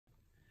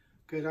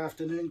Good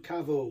afternoon,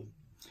 Cavo.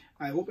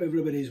 I hope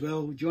everybody's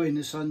well, enjoying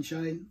the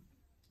sunshine.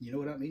 You know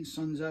what that means,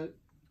 sun's out,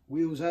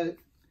 wheels out.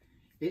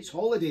 It's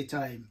holiday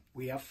time.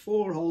 We have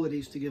 4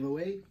 holidays to give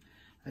away,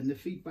 and the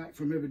feedback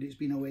from everybody that's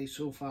been away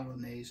so far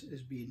on these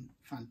has been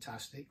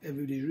fantastic.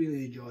 Everybody's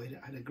really enjoyed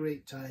it, had a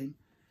great time.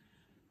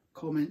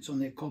 Comments on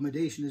the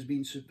accommodation has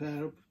been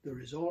superb, the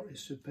resort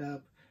is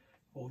superb.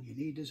 All you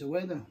need is a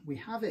weather. We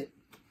have it.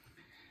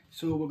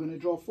 So we're going to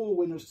draw 4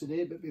 winners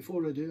today, but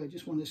before I do, I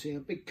just want to say a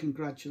big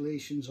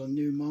congratulations on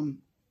new mum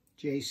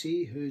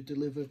JC, who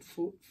delivered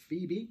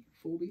Phoebe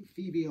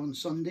on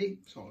Sunday.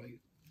 Sorry,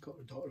 got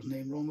her daughter's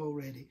name wrong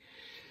already.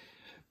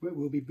 But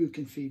we'll be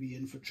booking Phoebe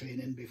in for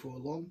training before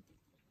long.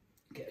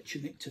 Get a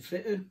tunic to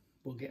fit her.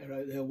 We'll get her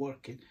out there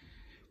working.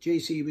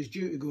 JC was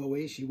due to go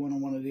away. She won on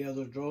one of the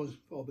other draws.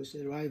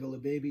 Obviously the arrival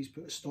of babies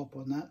put a stop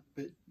on that.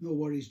 But no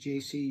worries,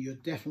 JC. You're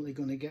definitely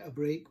going to get a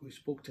break. We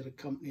spoke to the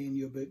company and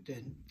you're booked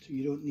in. So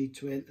you don't need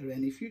to enter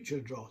any future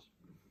draws.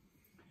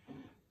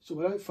 So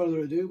without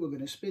further ado, we're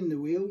going to spin the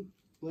wheel.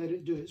 Let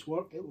it do its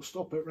work. It will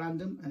stop at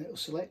random and it will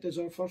select as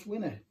our first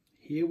winner.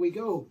 Here we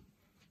go.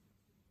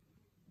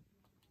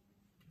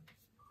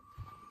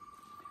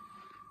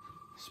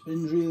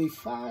 Spins really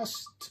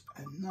fast,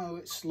 and now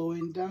it's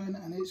slowing down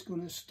and it's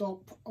going to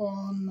stop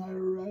on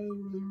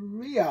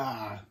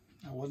Rhea.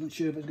 I wasn't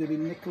sure if it was going to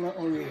be Nicola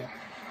or Rhea.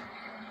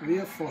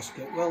 Rhea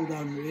Foskett. Well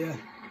done, Rhea.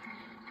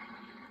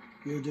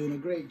 You're doing a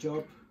great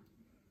job,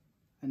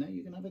 and now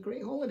you can have a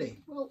great holiday.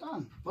 Well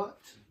done.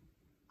 But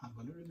I'm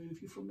going to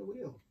remove you from the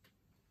wheel.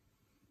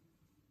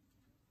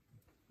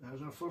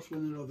 There's our first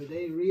winner of the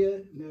day, Rhea,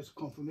 and there's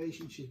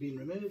confirmation she's been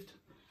removed.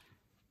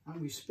 And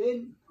we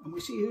spin and we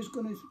see who's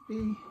going to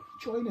be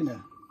joining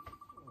her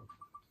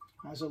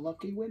as a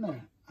lucky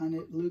winner, and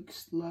it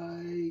looks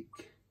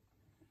like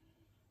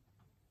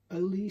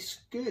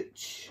Elise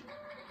Gooch.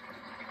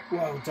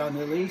 Well done,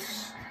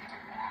 Elise.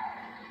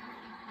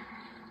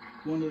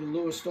 One of the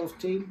lowest off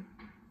team.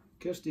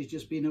 Kirsty's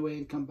just been away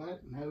and come back,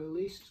 and now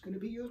Elise, it's going to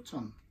be your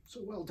turn.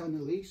 So well done,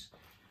 Elise.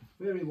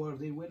 Very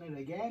worthy winner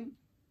again.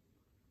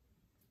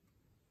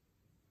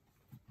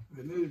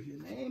 Remove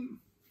your name.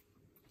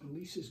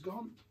 Elise is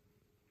gone.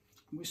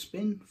 We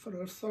spin for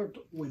our 3rd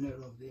winner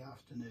of the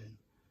afternoon.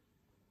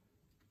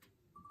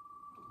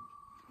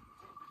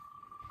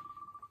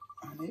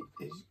 And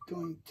it is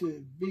going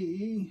to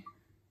be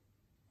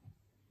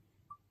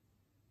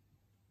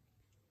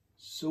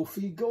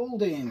Sophie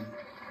Golding.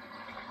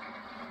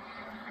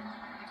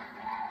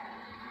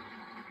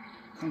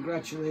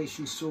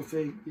 Congratulations,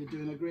 Sophie. You're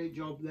doing a great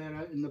job there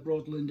out in the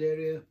Broadland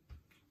area.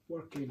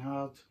 Working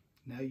hard.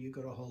 Now you've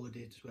got a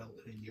holiday as well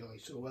to enjoy.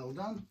 So well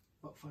done.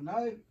 But for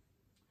now,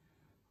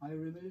 I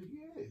remove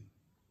you.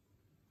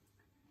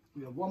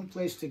 We have 1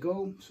 place to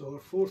go, so our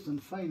 4th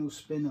and final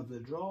spin of the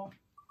draw.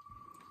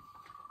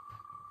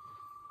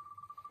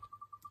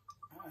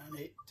 And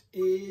it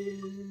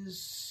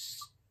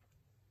is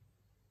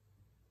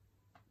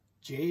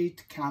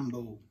Jade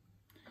Campbell.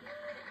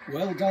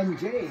 Well done,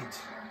 Jade.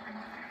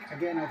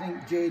 Again, I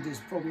think Jade has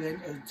probably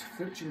entered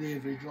virtually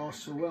every draw,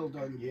 so well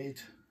done, Jade.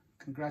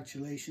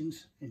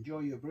 Congratulations,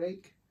 enjoy your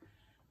break,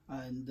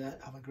 and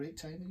have a great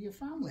time with your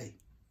family.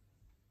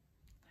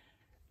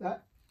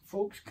 That,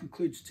 folks,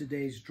 concludes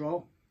today's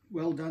draw.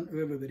 Well done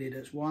to everybody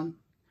that's won.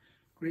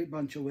 Great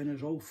bunch of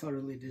winners, all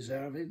thoroughly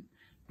deserving.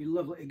 Be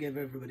lovely to give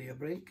everybody a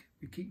break.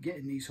 We keep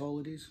getting these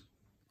holidays.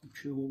 I'm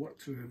sure we'll work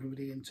through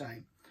everybody in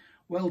time.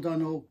 Well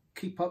done all.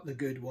 Keep up the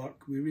good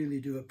work. We really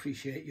do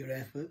appreciate your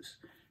efforts.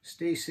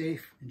 Stay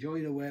safe.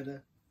 Enjoy the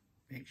weather.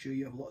 Make sure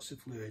you have lots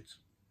of fluids.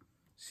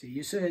 See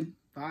you soon.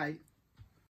 Bye.